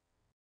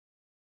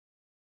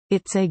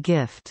 It's a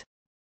gift.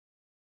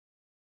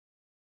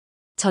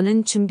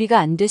 저는 준비가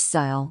안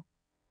됐어요.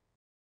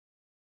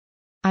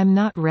 I'm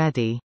not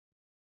ready.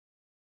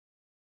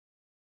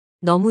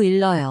 너무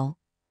일러요.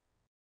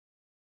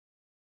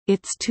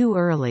 It's too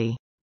early.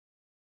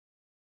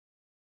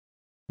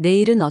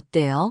 내일은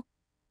어때요?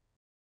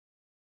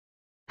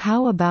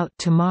 How about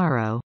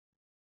tomorrow?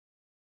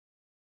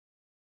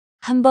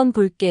 한번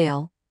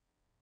볼게요.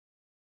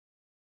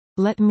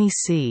 Let me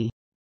see.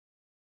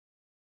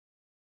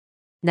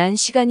 난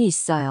시간이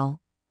있어요.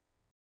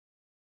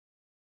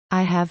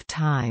 I have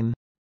time.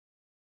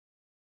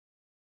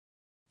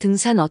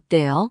 등산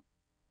어때요?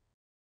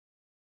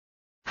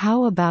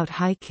 How about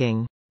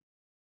hiking?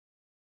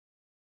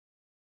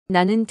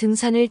 나는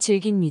등산을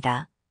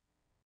즐깁니다.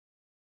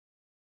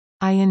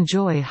 I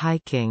enjoy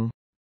hiking.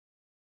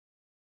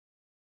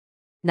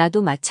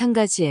 나도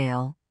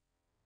마찬가지예요.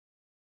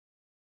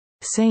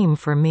 Same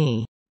for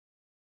me.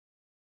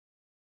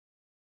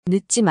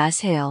 늦지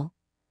마세요.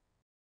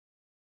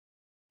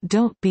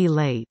 Don't be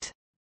late.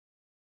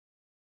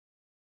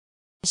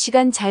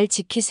 시간 잘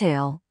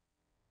지키세요.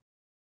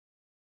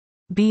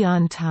 Be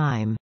on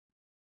time.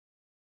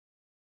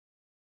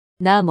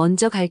 나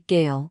먼저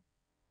갈게요.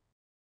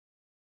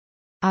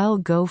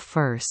 I'll go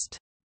first.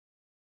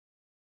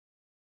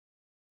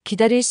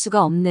 기다릴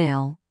수가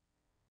없네요.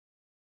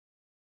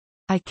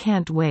 I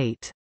can't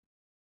wait.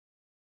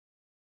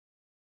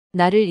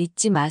 나를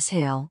잊지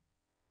마세요.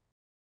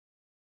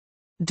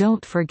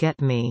 Don't forget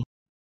me.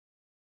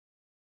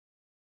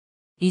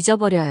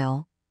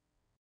 잊어버려요.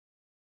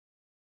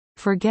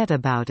 Forget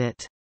about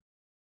it.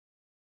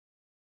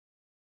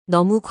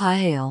 너무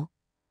과해요.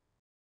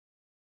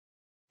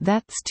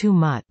 That's too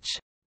much.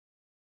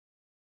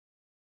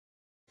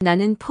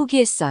 나는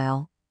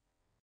포기했어요.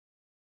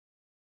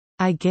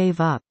 I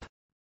gave up.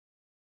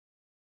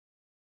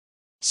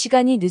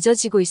 시간이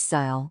늦어지고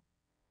있어요.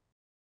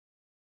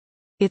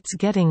 It's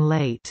getting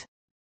late.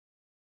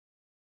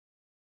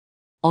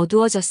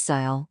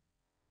 어두워졌어요.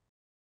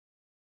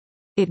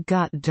 It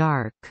got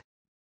dark.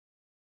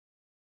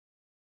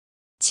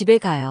 집에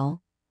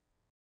가요.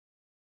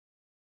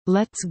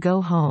 Let's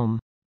go home.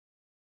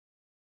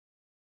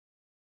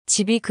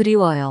 집이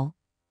그리워요.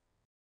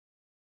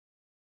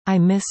 I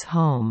miss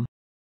home.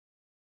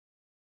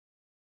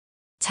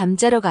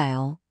 잠자러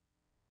가요.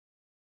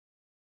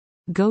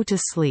 Go to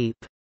sleep.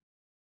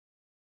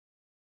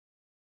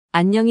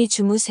 안녕히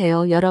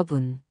주무세요,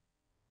 여러분.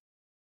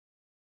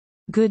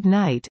 Good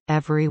night,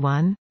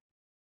 everyone.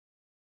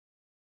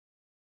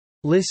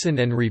 Listen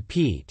and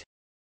repeat.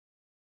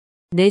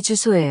 내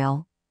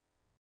주소에요.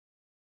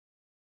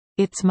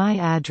 It's my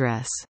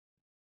address.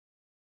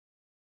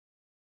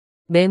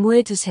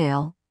 메모해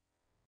두세요.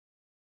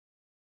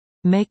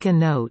 Make a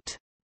note.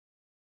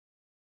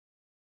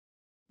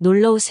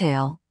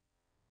 놀러오세요.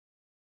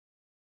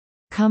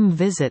 Come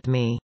visit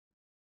me.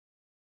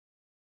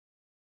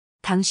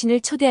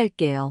 당신을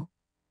초대할게요.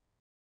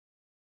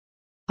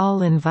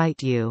 I'll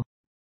invite you.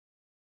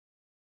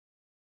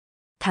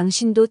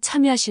 당신도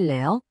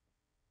참여하실래요?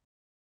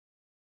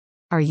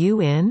 Are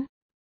you in?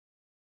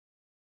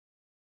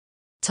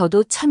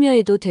 저도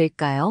참여해도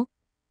될까요?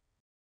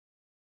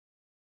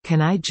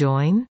 Can I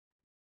join?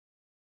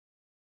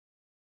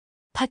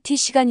 파티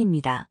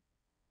시간입니다.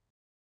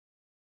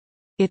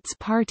 It's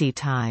party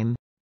time.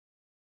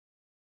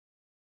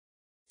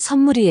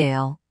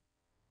 선물이에요.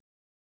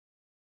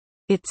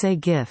 It's a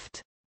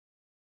gift.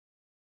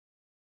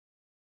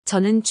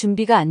 저는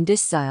준비가 안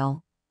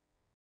됐어요.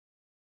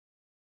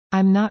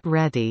 I'm not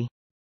ready.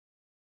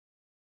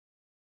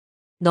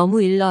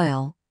 너무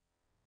일러요.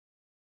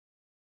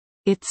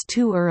 It's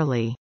too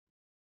early.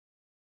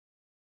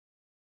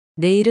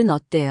 내일은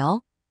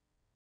어때요?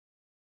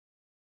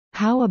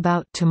 How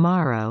about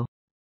tomorrow?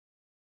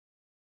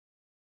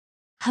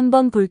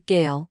 한번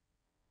볼게요.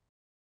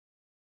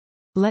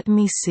 Let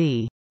me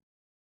see.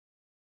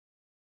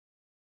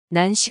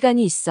 난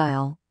시간이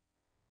있어요.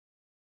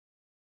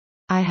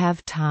 I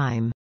have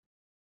time.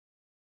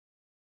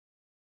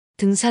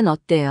 등산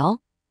어때요?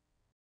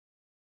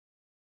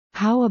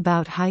 How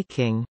about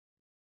hiking?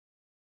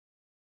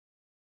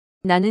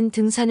 나는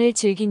등산을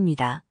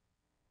즐깁니다.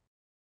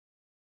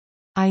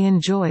 I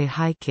enjoy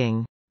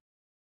hiking.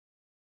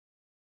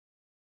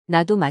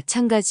 나도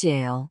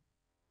마찬가지예요.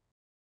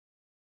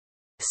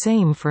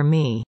 Same for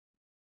me.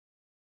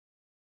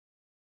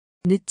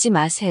 늦지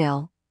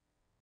마세요.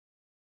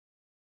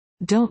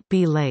 Don't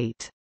be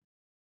late.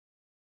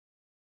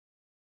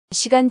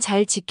 시간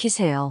잘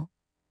지키세요.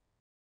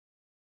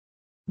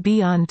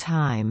 Be on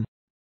time.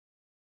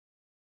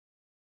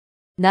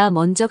 나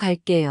먼저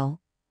갈게요.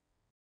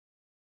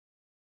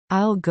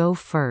 I'll go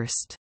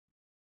first.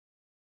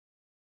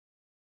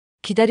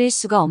 기다릴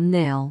수가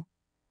없네요.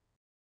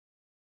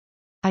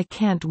 I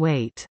can't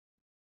wait.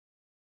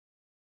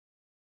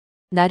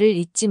 나를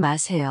잊지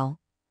마세요.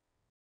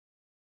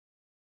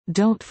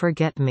 Don't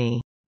forget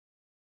me.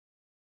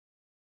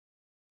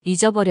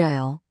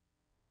 잊어버려요.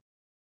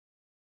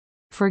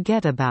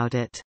 Forget about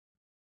it.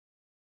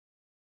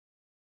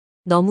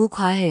 너무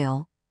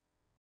과해요.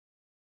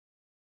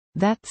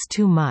 That's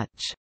too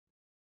much.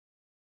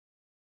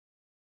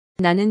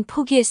 나는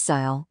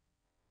포기했어요.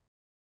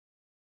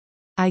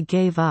 I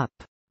gave up.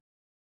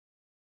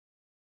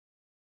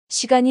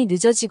 시간이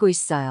늦어지고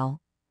있어요.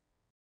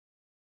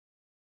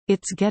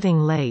 It's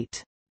getting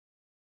late.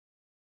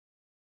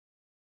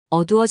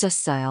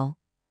 어두워졌어요.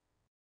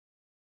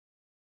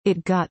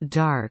 It got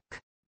dark.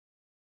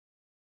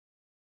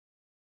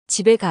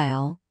 집에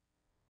가요.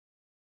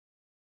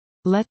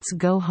 Let's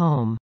go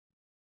home.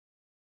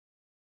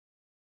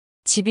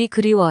 집이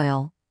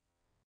그리워요.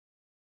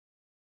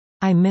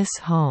 I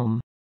miss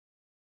home.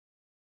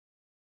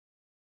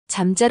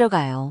 잠자러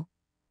가요.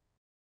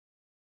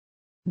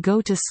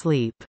 Go to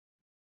sleep.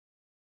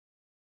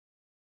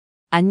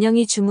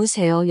 안녕히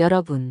주무세요,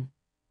 여러분.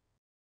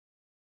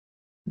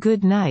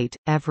 Good night,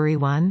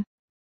 everyone.